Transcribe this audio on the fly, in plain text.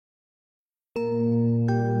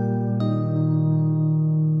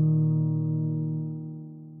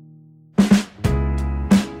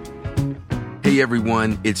Hey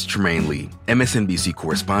everyone, it's Tremaine Lee, MSNBC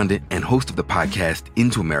correspondent and host of the podcast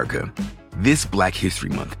Into America. This Black History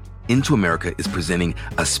Month, Into America is presenting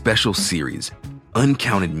a special series,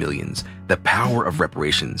 Uncounted Millions, The Power of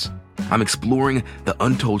Reparations. I'm exploring the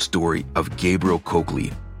untold story of Gabriel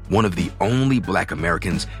Coakley, one of the only Black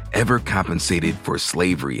Americans ever compensated for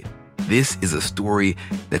slavery. This is a story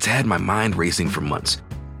that's had my mind racing for months,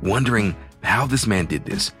 wondering how this man did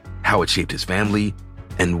this, how it shaped his family,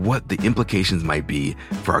 and what the implications might be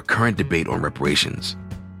for our current debate on reparations.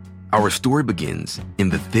 Our story begins in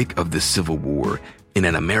the thick of the Civil War, in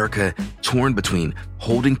an America torn between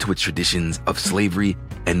holding to its traditions of slavery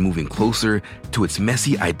and moving closer to its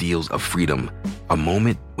messy ideals of freedom, a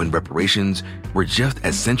moment when reparations were just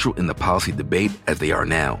as central in the policy debate as they are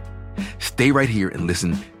now. Stay right here and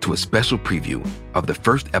listen to a special preview of the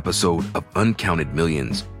first episode of Uncounted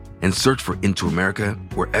Millions, and search for Into America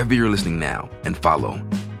wherever you're listening now and follow.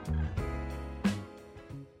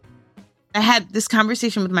 I had this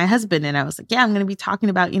conversation with my husband and I was like, yeah, I'm going to be talking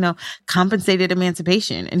about, compensated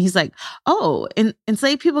emancipation. And he's like, oh,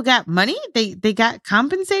 enslaved people got money? They got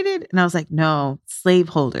compensated? And I was like, no,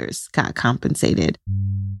 slaveholders got compensated.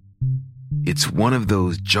 It's one of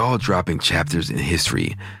those jaw-dropping chapters in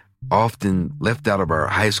history, often left out of our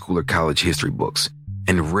high school or college history books,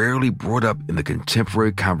 and rarely brought up in the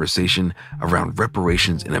contemporary conversation around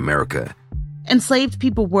reparations in America. Enslaved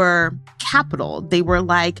people were capital. They were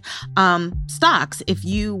like stocks. If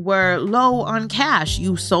you were low on cash,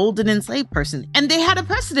 you sold an enslaved person. And they had a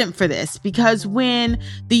precedent for this because when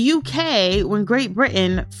when Great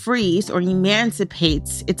Britain frees or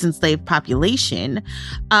emancipates its enslaved population,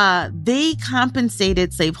 they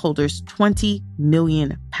compensated slaveholders 20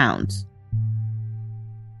 million pounds.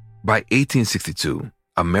 By 1862,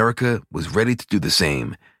 America was ready to do the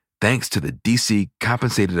same, thanks to the D.C.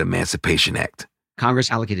 Compensated Emancipation Act.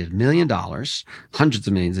 Congress allocated $1 million, hundreds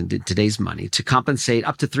of millions in today's money, to compensate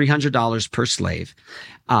up to $300 per slave.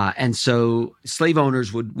 And so slave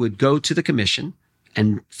owners would go to the commission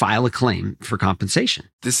and file a claim for compensation.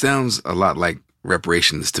 This sounds a lot like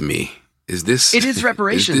reparations to me. It is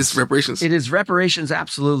reparations. Is this reparations? It is reparations,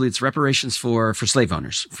 absolutely. It's reparations for slave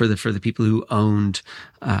owners, for the people who owned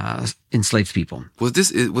enslaved people. Was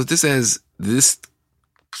this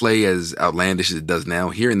play as outlandish as it does now?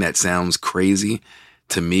 Hearing that sounds crazy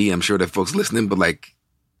to me. I'm sure that folks listening, but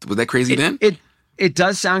was that crazy then? It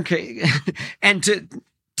does sound crazy. And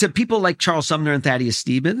to people like Charles Sumner and Thaddeus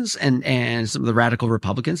Stevens and some of the radical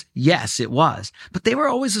Republicans, yes, it was. But they were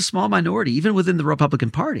always a small minority, even within the Republican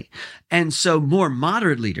Party. And so more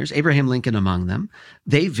moderate leaders, Abraham Lincoln among them,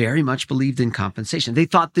 they very much believed in compensation. They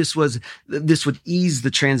thought this would ease the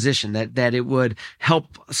transition, that it would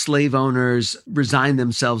help slave owners resign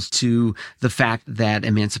themselves to the fact that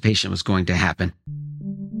emancipation was going to happen.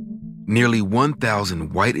 Nearly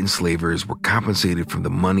 1,000 white enslavers were compensated from the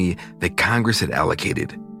money that Congress had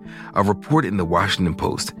allocated. A report in the Washington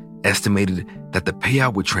Post estimated that the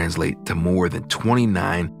payout would translate to more than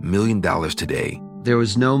 $29 million today. There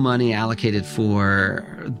was no money allocated for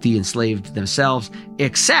the enslaved themselves,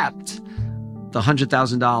 except the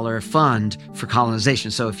 $100,000 fund for colonization.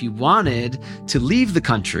 So if you wanted to leave the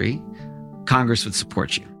country, Congress would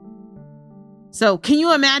support you. So can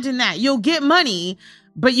you imagine that? You'll get money,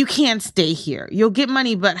 but you can't stay here. You'll get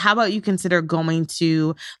money, but how about you consider going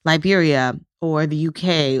to Liberia or the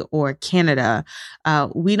UK or Canada?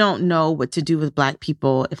 We don't know what to do with Black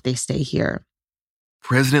people if they stay here.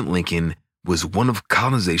 President Lincoln was one of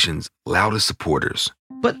colonization's loudest supporters.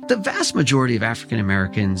 But the vast majority of African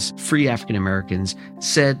Americans, free African Americans,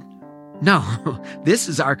 said, no, this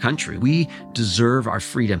is our country. We deserve our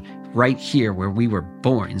freedom right here where we were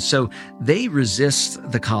born. So they resist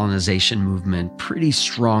the colonization movement pretty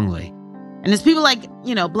strongly. And it's people like,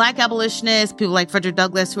 Black abolitionists, people like Frederick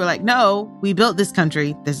Douglass who are like, no, we built this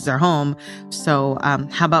country. This is our home. So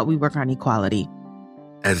how about we work on equality?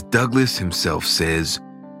 As Douglass himself says,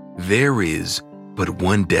 there is but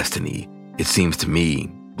one destiny, it seems to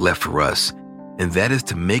me, left for us, and that is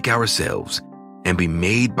to make ourselves and be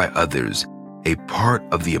made by others a part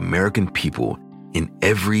of the American people in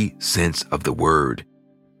every sense of the word.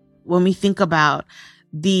 When we think about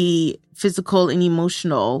the physical and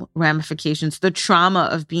emotional ramifications, the trauma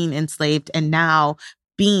of being enslaved and now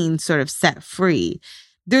being sort of set free,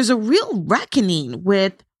 there's a real reckoning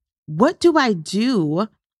with, what do I do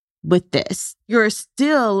with this? You're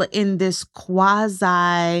still in this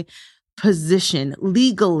quasi position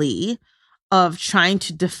legally of trying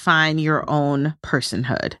to define your own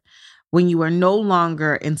personhood when you are no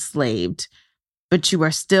longer enslaved, but you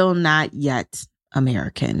are still not yet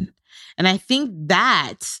American. And I think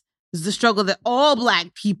that is the struggle that all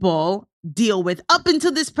Black people deal with up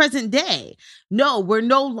until this present day. No, we're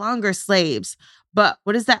no longer slaves. But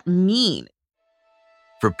what does that mean?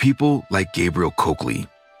 For people like Gabriel Coakley,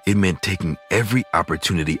 it meant taking every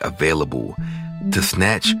opportunity available to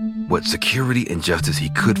snatch what security and justice he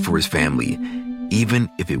could for his family, even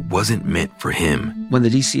if it wasn't meant for him. When the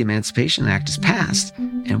D.C. Emancipation Act is passed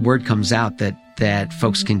and word comes out that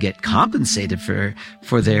folks can get compensated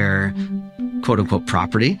for their quote-unquote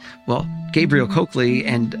property, well, Gabriel Coakley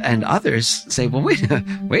and others say, well, wait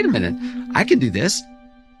a minute, I can do this.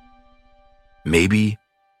 Maybe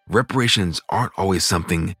reparations aren't always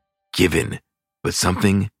something given, but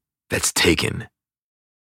something that's taken.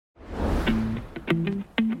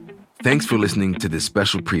 Thanks for listening to this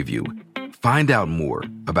special preview. Find out more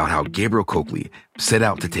about how Gabriel Coakley set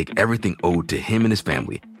out to take everything owed to him and his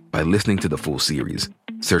family by listening to the full series.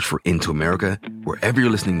 Search for Into America wherever you're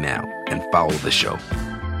listening now and follow the show.